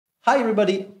Hi,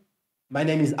 everybody. My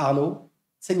name is Arno,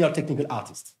 Senior Technical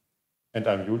Artist. And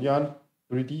I'm Julian,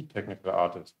 3D Technical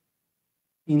Artist.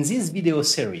 In this video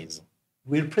series,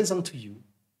 we'll present to you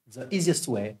the easiest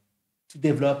way to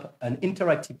develop an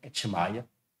interactive HMI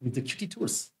with the Qt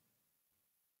tools.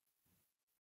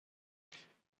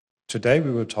 Today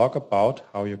we will talk about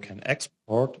how you can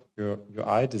export your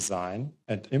UI design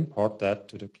and import that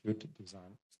to the Qt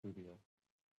Design Studio.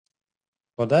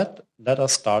 For that, let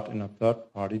us start in a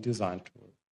third-party design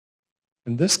tool.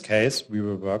 In this case, we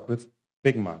will work with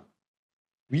Figma.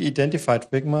 We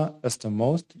identified Figma as the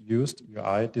most used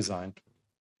UI design tool,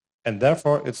 and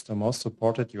therefore it's the most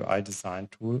supported UI design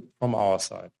tool from our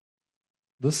side.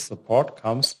 This support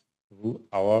comes through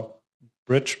our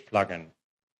Bridge plugin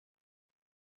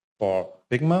for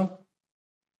Figma,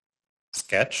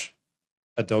 Sketch,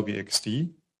 Adobe XD,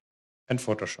 and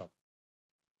Photoshop.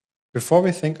 Before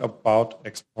we think about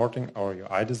exporting our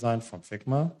UI design from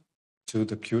Figma to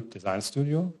the Qt Design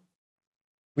Studio,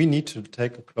 we need to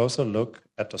take a closer look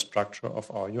at the structure of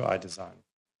our UI design.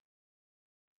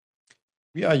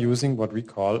 We are using what we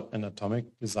call an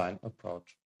atomic design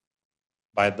approach.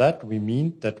 By that, we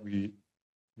mean that we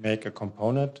make a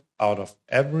component out of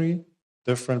every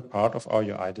different part of our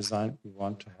UI design we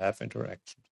want to have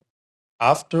interaction.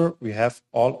 After we have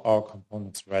all our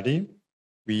components ready,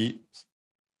 we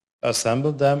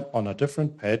assemble them on a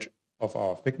different page of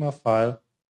our Figma file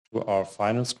to our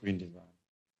final screen design.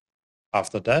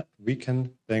 After that, we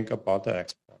can think about the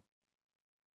export.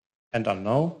 And I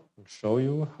now will show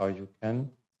you how you can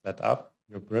set up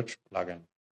your Bridge plugin.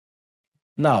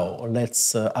 Now,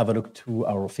 let's have a look to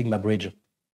our Figma Bridge.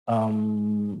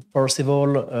 First of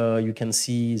all, you can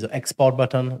see the export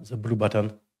button, the blue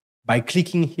button. By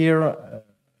clicking here,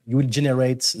 you will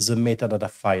generate the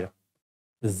metadata file.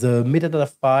 The metadata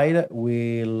file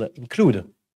will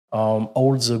include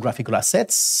all the graphical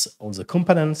assets, all the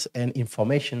components, and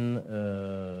information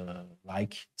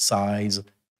like size,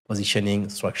 positioning,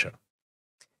 structure.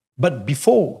 But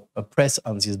before I press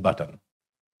on this button,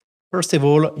 first of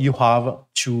all, you have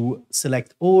to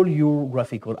select all your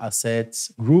graphical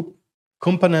assets, group,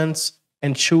 components,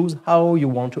 and choose how you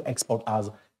want to export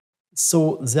as.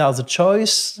 So there's a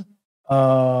choice.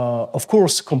 Of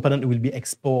course, component will be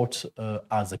export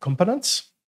as a component.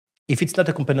 If it's not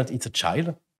a component, it's a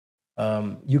child.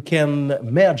 You can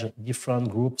merge different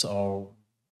groups or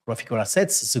graphical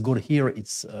assets. The goal here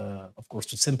is, of course,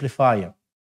 to simplify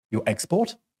your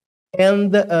export.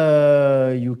 And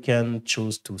you can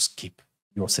choose to skip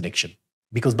your selection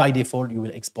because by default, you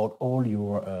will export all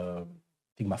your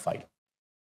Figma file.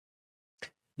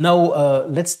 Now,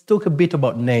 let's talk a bit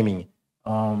about naming.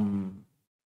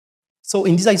 So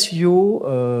in Design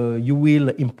Studio, you will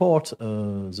import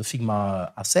the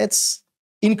Figma assets,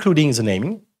 including the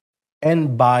naming.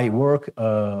 And by work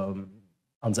on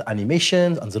the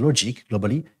animation, on the logic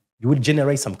globally, you will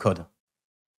generate some code,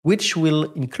 which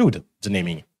will include the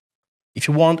naming. If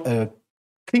you want a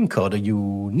clean code,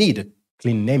 you need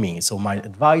clean naming. So my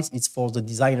advice is for the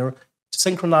designer to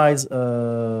synchronize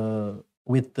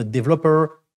with the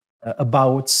developer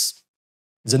about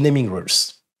the naming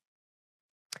rules.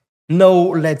 Now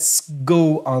let's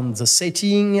go on the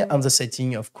setting. On the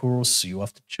setting, of course, you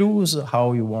have to choose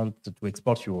how you want to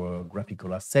export your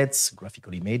graphical assets,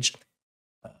 graphical image,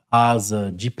 as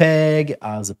a JPEG,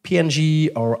 as a PNG,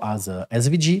 or as a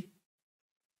SVG.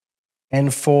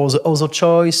 And for the other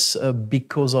choice,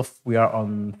 because of we are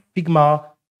on Figma,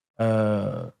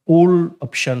 all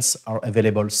options are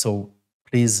available. So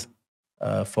please,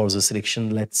 for the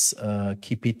selection, let's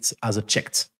keep it as a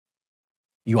checked.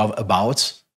 You have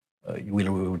about, you will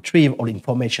retrieve all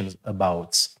information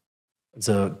about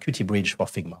the Qt Bridge for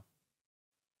Figma.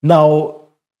 Now,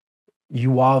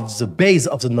 you have the base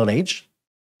of the knowledge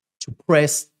to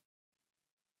press,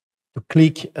 to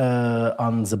click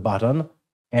on the button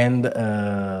and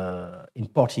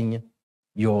importing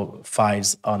your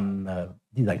files on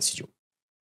Design Studio.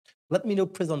 Let me now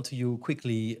present to you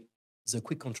quickly the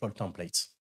quick control template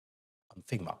on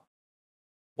Figma.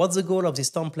 What's the goal of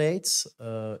this template?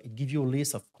 It gives you a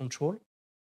list of control,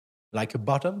 like a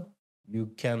button.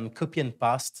 You can copy and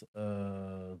paste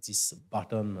this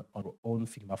button on your own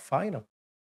Figma file,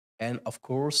 and of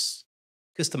course,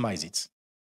 customize it.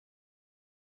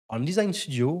 On Design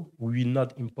Studio, we will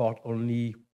not import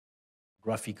only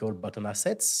graphical button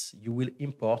assets. You will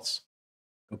import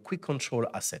a quick control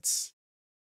assets,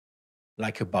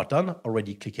 like a button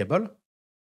already clickable.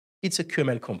 It's a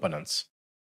QML component.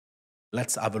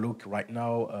 Let's have a look right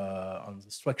now on the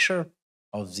structure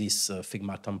of this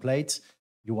Figma template.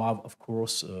 You have, of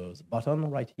course, the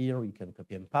button right here. You can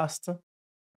copy and paste.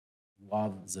 You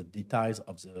have the details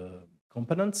of the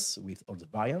components with all the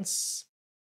variants,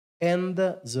 and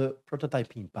the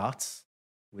prototyping part,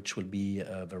 which will be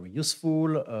very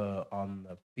useful on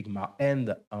Figma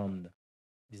and on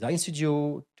Design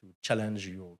Studio to challenge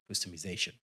your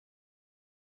customization.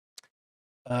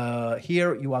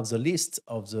 Here you have the list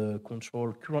of the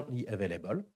control currently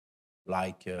available,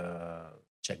 like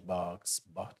checkbox,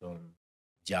 button,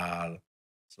 dial,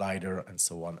 slider, and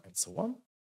so on and so on.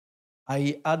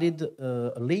 I added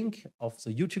a link of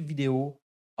the YouTube video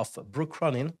of Brooke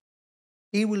Cronin.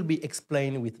 He will be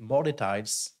explained with more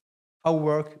details how to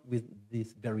work with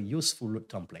this very useful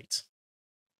template.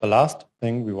 The last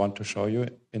thing we want to show you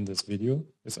in this video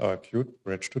is our cute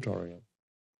bridge tutorial.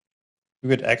 You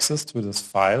get access to this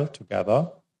file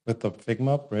together with the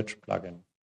Figma Bridge plugin.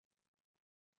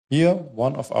 Here,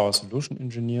 one of our solution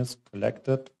engineers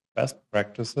collected best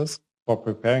practices for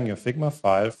preparing your Figma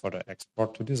file for the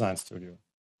export to Design Studio,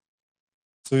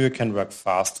 so you can work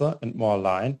faster and more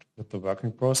aligned with the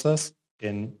working process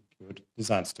in Qt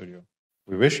Design Studio.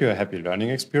 We wish you a happy learning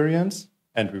experience,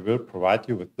 and we will provide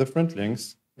you with different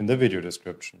links in the video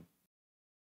description.